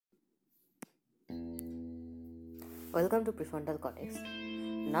Welcome to prefrontal cortex.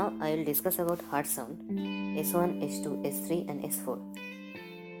 Now I will discuss about heart sound S1, S2, S3 and S4.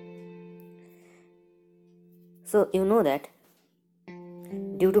 So you know that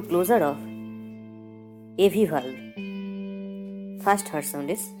due to closure of AV valve, fast heart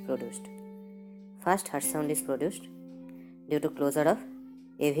sound is produced. Fast heart sound is produced due to closure of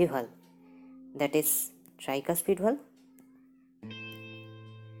AV valve, that is tricuspid valve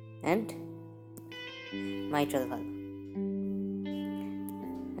and mitral valve.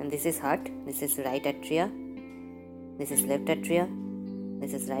 And this is heart, this is right atria, this is left atria,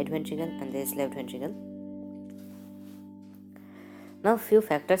 this is right ventricle and this is left ventricle. Now few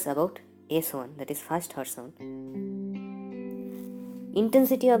factors about S1, that is fast heart sound.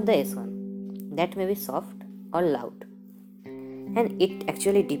 Intensity of the S1, that may be soft or loud, and it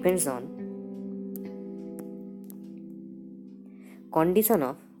actually depends on condition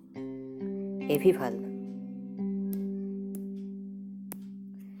of AV valve.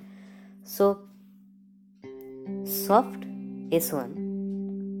 So soft S1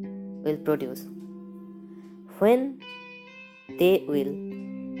 will produce when they will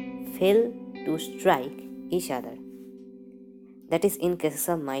fail to strike each other. That is in cases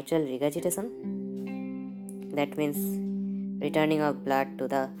of mitral regurgitation, that means returning of blood to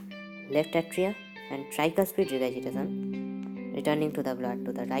the left atria, and tricuspid regurgitation, returning to the blood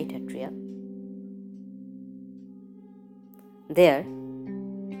to the right atria. There,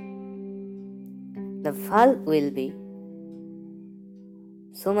 the valve will be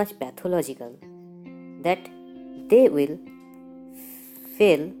so much pathological that they will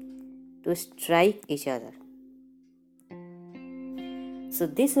fail to strike each other. So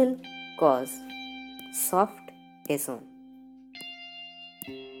this will cause soft S1.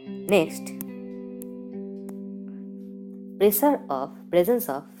 Next, presence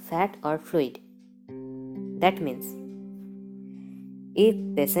of fat or fluid. That means if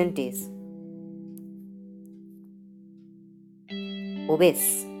patient is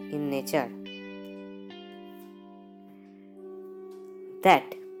obese in nature, that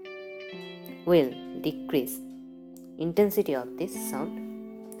will decrease intensity of this sound.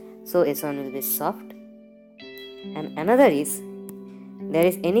 So S1 will be soft. And another is, there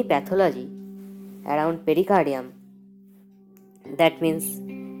is any pathology around pericardium, that means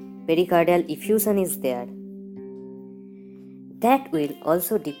pericardial effusion is there, that will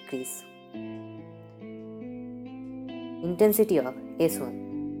also decrease intensity of S1.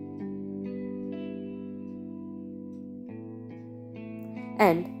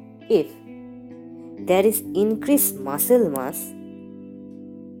 And if there is increased muscle mass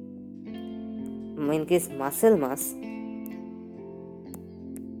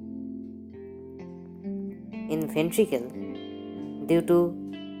in ventricle due to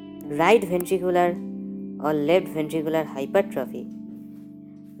right ventricular or left ventricular hypertrophy,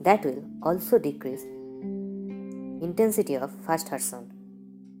 that will also decrease intensity of fast heart sound.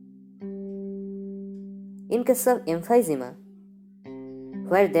 In case of emphysema,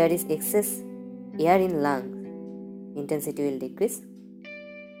 where there is excess air in lungs, intensity will decrease.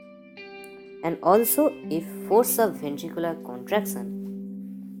 And also if force of ventricular contraction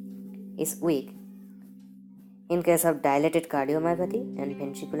is weak, in case of dilated cardiomyopathy and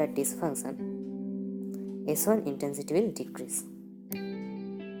ventricular dysfunction, S1 intensity will decrease.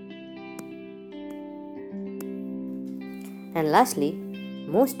 And lastly,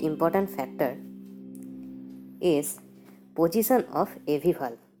 most important factor is position of AV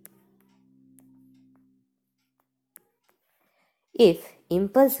valve. If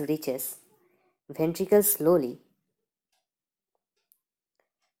impulse reaches ventricle slowly,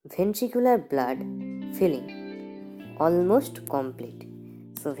 ventricular blood filling almost complete.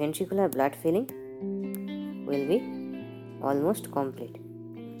 So ventricular blood filling will be almost complete.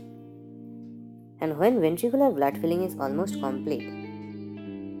 And when ventricular blood filling is almost complete,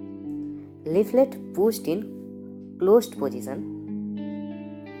 leaflet pushed in closed position.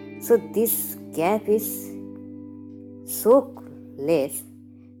 So this gap is so less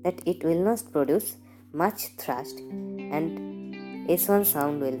that it will not produce much thrust and S1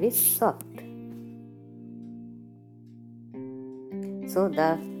 sound will be soft. So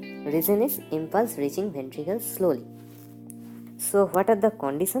the reason is impulse reaching ventricle slowly. So what are the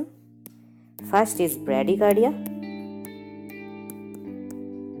conditions? First is bradycardia,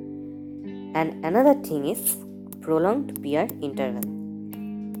 and another thing is prolonged PR interval.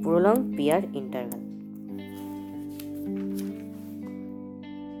 Prolonged PR interval.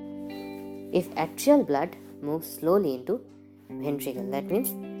 If atrial blood moves slowly into ventricle, that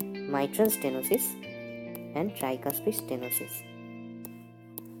means mitral stenosis and tricuspid stenosis.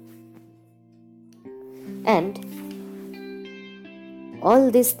 And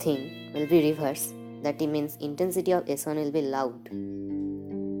all this thing will be reversed. That means intensity of S1 will be loud.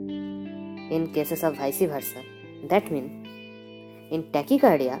 In cases of vice versa, that means in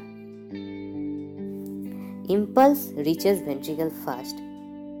tachycardia, impulse reaches ventricle fast,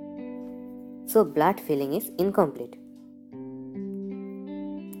 so blood filling is incomplete.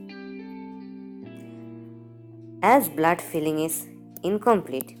 As blood filling is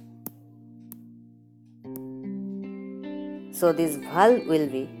incomplete, so this valve will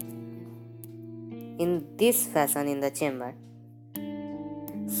be in this fashion in the chamber.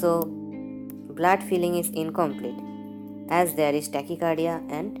 So blood filling is incomplete as there is tachycardia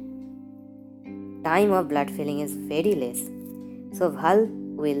and time of blood filling is very less. So valve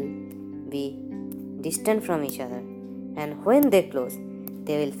will be distant from each other, and when they close,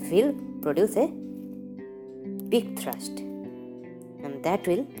 they will produce a big thrust, and that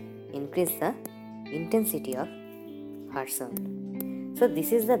will increase the intensity of heart sound. So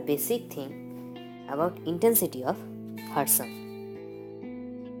this is the basic thing about intensity of heart sound.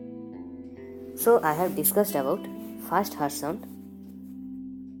 So I have discussed about fast heart sound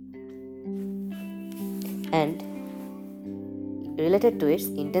and related to its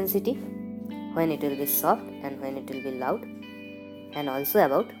intensity, when it will be soft and when it will be loud, and also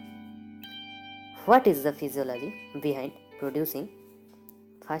about what is the physiology behind producing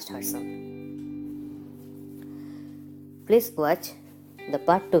fast heart sound. Please watch the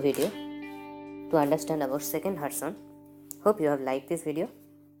part 2 video to understand about second heart sound. Hope you have liked this video.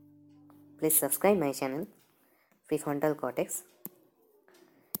 Please subscribe my channel Prefrontal Cortex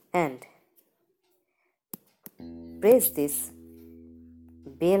and press this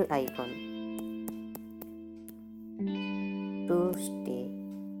bell icon to stay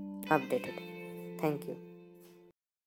updated. Thank you.